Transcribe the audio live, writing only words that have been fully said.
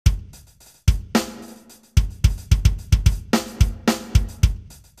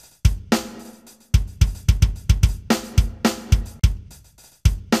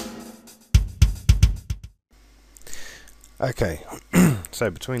Okay, so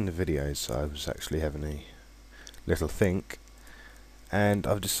between the videos I was actually having a little think, and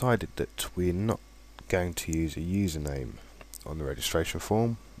I've decided that we're not going to use a username on the registration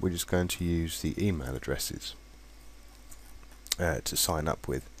form. We're just going to use the email addresses to sign up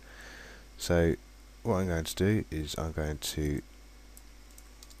with. So what I'm going to do is I'm going to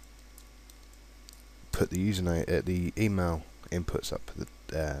put the username, the email inputs up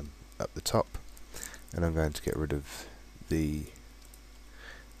the top, and I'm going to get rid of the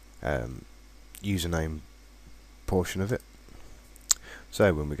username portion of it.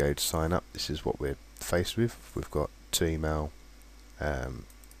 So when we go to sign up, this is what we're faced with. We've got two email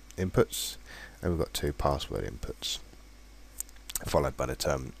inputs, and we've got two password inputs, followed by the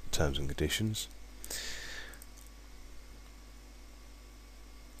terms and conditions.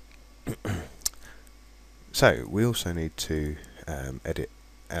 So we also need to edit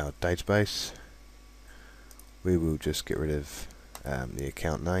our database. We will just get rid of the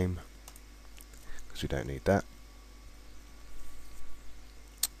account name because we don't need that.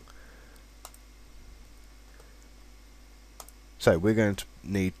 So we're going to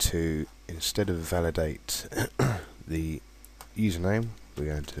need to, instead of validate the username, we're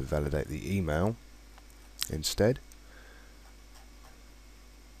going to validate the email instead.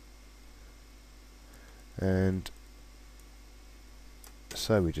 And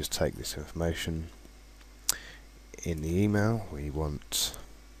so we just take this information in the email. We want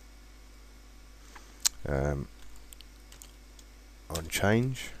on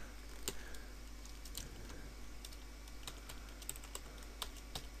change.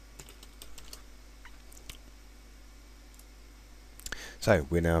 So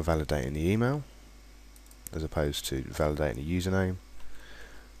we're now validating the email as opposed to validating the username.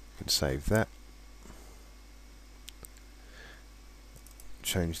 We can save that.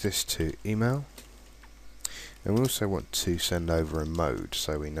 Change this to email, and we also want to send over a mode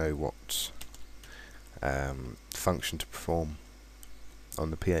so we know what function to perform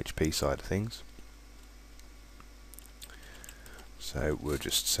on the PHP side of things. So we'll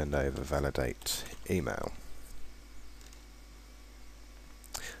just send over validate email.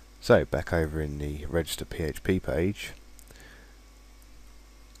 So back over in the register PHP page,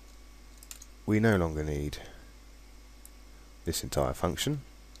 we no longer need this entire function,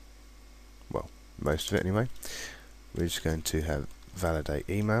 well, most of it anyway. We're just going to have validate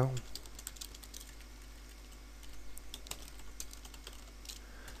email,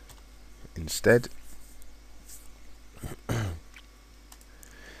 instead.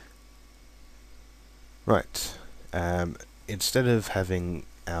 Right, instead of having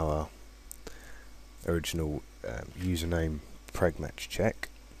our original username preg-match check,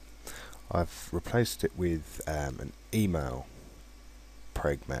 I've replaced it with an email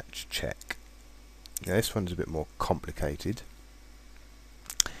preg-match check. Now this one's a bit more complicated.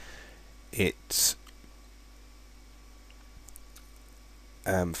 It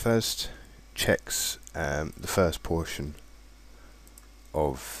first checks the first portion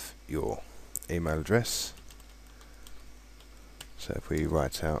of your email address. So if we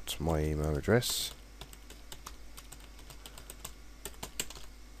write out my email address,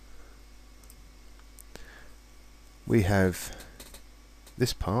 we have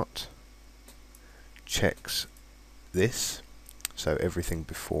this part checks this, so everything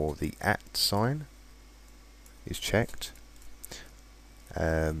before the @ sign is checked,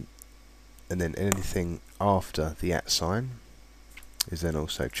 and then anything after the @ sign is then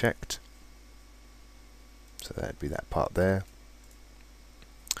also checked, so that'd be that part there,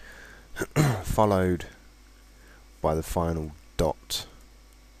 followed by the final dot.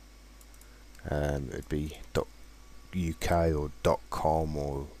 It would be .uk or .com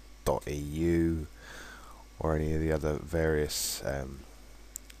or .eu or any of the other various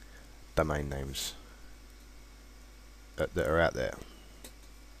domain names that are out there.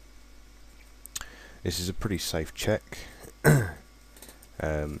 This is a pretty safe check.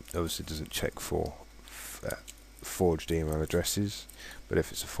 Obviously it doesn't check for forged email addresses, but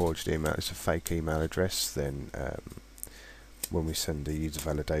if it's a forged email, it's a fake email address, then when we send the user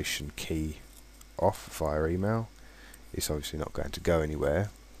validation key off via email, it's obviously not going to go anywhere.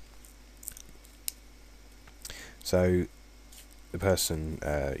 So the person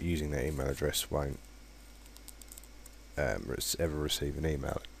using their email address won't ever receive an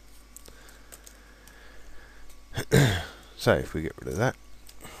email. So if we get rid of that,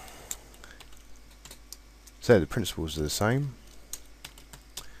 so the principles are the same.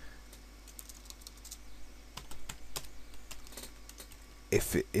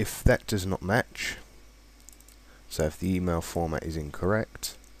 If that does not match, so if the email format is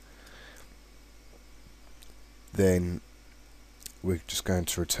incorrect, then we're just going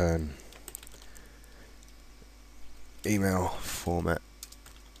to return email format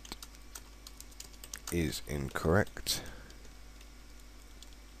is incorrect.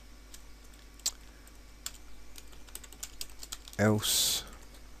 Else,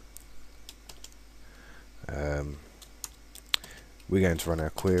 we're going to run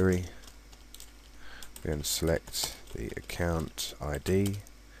our query. We're going to select the account ID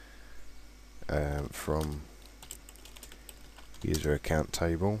from user account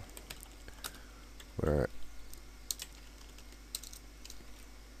table, where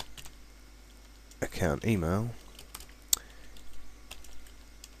account email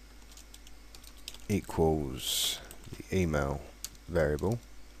equals the email variable,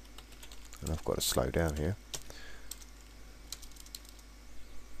 and I've got to slow down here,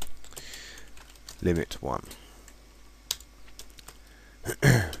 limit 1.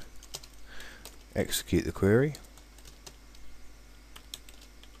 Execute the query,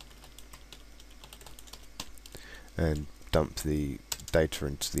 and dump the data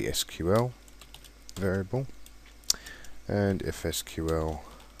into the SQL variable, and if SQL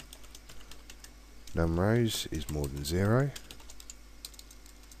numRows is more than 0,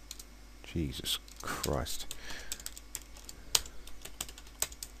 Jesus Christ.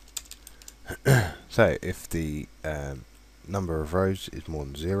 So if the number of rows is more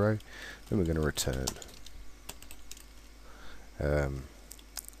than 0, then we're going to return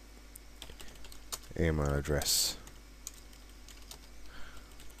email address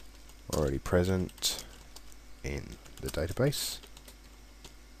already present in the database.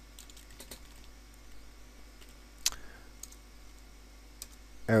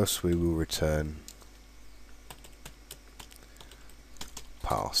 Else we will return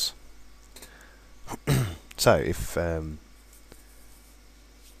pass. So if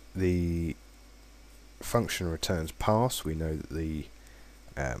the function returns pass, we know that the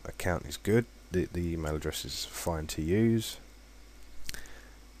account is good, the email address is fine to use.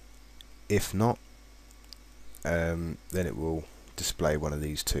 If not, then it will display one of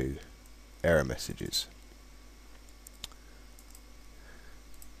these two error messages.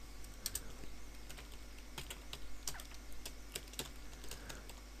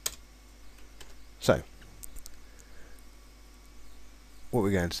 So what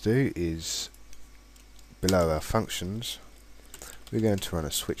we're going to do is, below our functions, we're going to run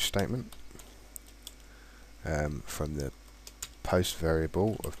a switch statement from the post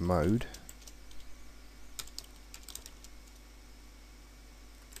variable of mode,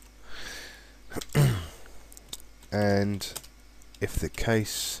 and if the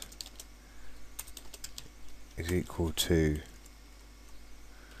case is equal to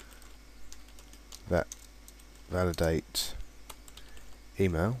that validate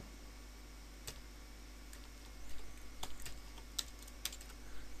email,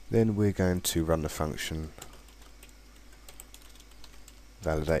 then we're going to run the function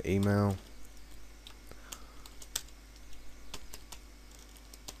validate email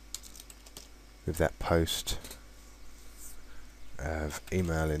with that post of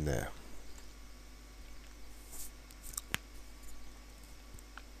email in there.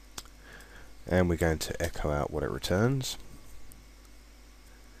 And we're going to echo out what it returns.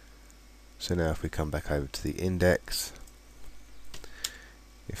 So now if we come back over to the index,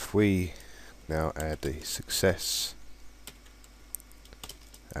 if we now add the success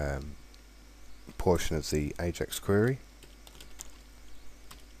portion of the Ajax query,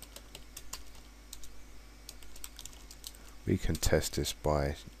 we can test this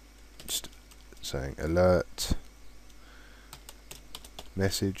by just saying alert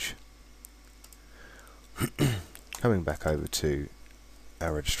message, coming back over to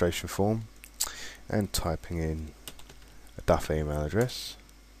our registration form and typing in a duff email address,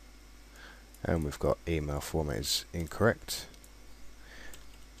 and we've got email format is incorrect.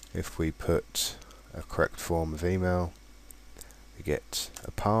 If we put a correct form of email, we get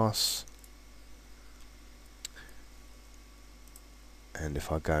a pass, and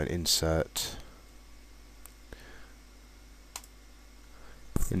if I go and insert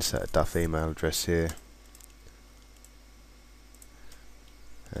a duff email address here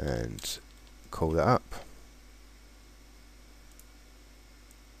and call that up,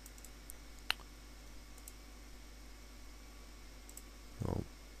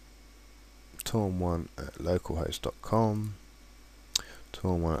 torn1 at localhost.com,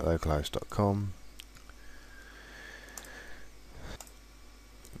 torn1 at localhost.com.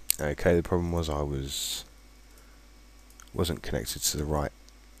 Okay, the problem was I wasn't connected to the right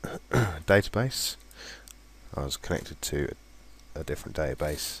database. I was connected to a different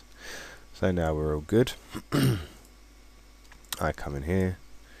database. So now we're all good. I come in here,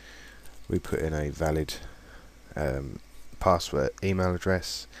 we put in a valid password email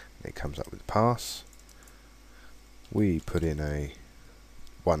address, and it comes up with pass. We put in a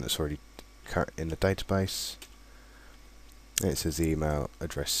one that's already in the database, and it says the email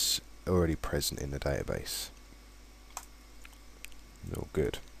address already present in the database. All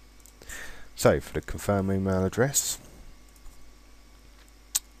good. So for the confirm email address,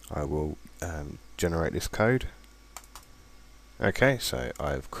 I will generate this code. Okay, so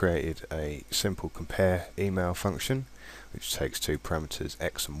I've created a simple compare email function which takes two parameters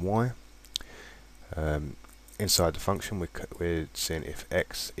x and y. Inside the function we're seeing if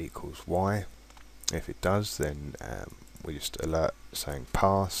x equals y. If it does, then we just alert saying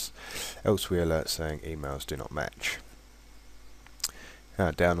pass, else we alert saying emails do not match. Now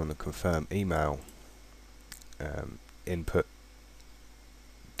down on the confirm email input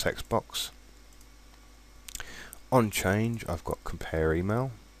text box, on change I've got compare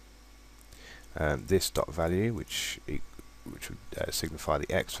email, this dot value which would signify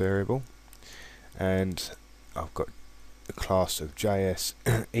the x variable, and I've got the class of JS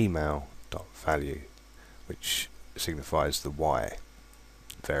email dot value which signifies the y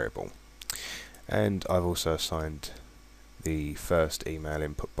variable, and I've also assigned the first email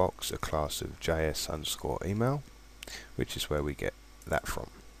input box a class of JS underscore email, which is where we get that from.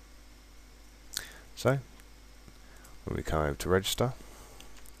 So when we come over to register,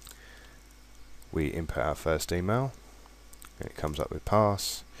 we input our first email and it comes up with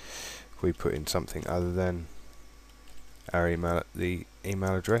pass. If we put in something other than our email, the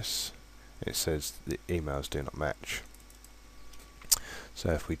email address, it says the emails do not match.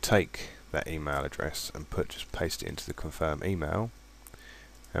 So if we take that email address and just paste it into the confirm email,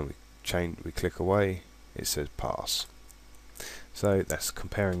 and we click away, it says pass. So that's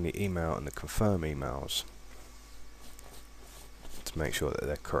comparing the email and the confirm emails to make sure that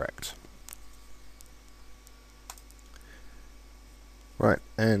they're correct. Right,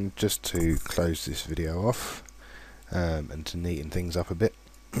 and just to close this video off and to neaten things up a bit,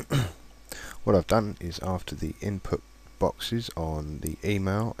 what I've done is after the input boxes on the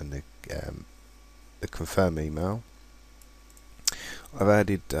email and the confirm email, I've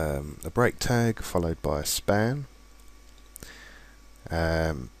added a break tag followed by a span,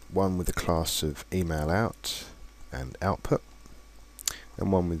 one with the class of email out and output,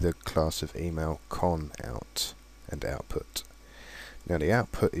 and one with the class of email con out and output. Now the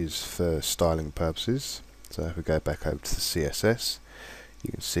output is for styling purposes, so if we go back over to the CSS,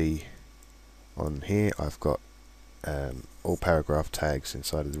 you can see on here I've got all paragraph tags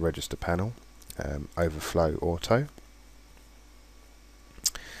inside of the register panel, overflow auto,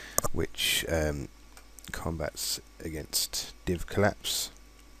 which combats against div collapse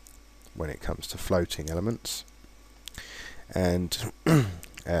when it comes to floating elements, and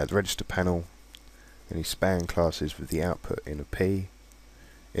the register panel, any span classes with the output in a P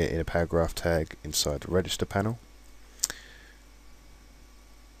in a paragraph tag inside the register panel.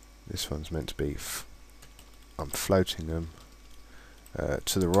 This one's meant to be I'm floating them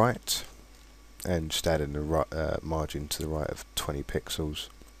to the right and just adding the margin to the right of 20 pixels.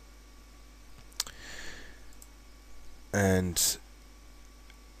 And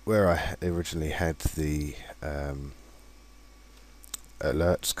where I originally had the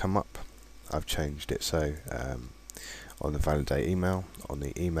alerts come up, I've changed it so on the validate email, on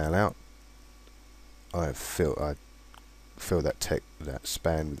the email out, I fill that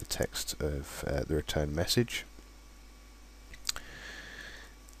span with the text of the return message,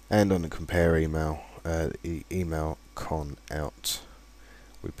 and on the compare email, the email con out,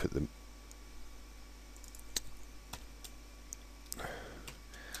 we put the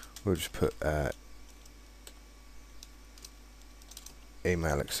we'll just put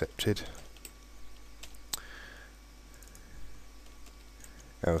email accepted,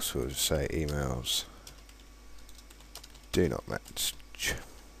 else we'll just say emails do not match.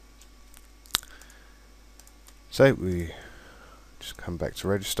 So we just come back to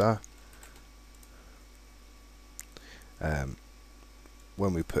register.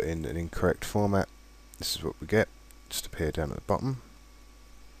 When we put in an incorrect format, this is what we get, just appear down at the bottom.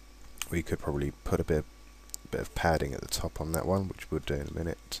 We could probably put a bit of padding at the top on that one, which we'll do in a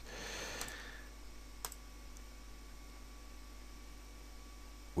minute.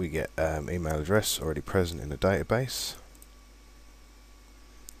 We get email address already present in the database.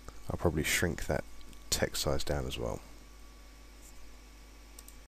 I'll probably shrink that text size down as well.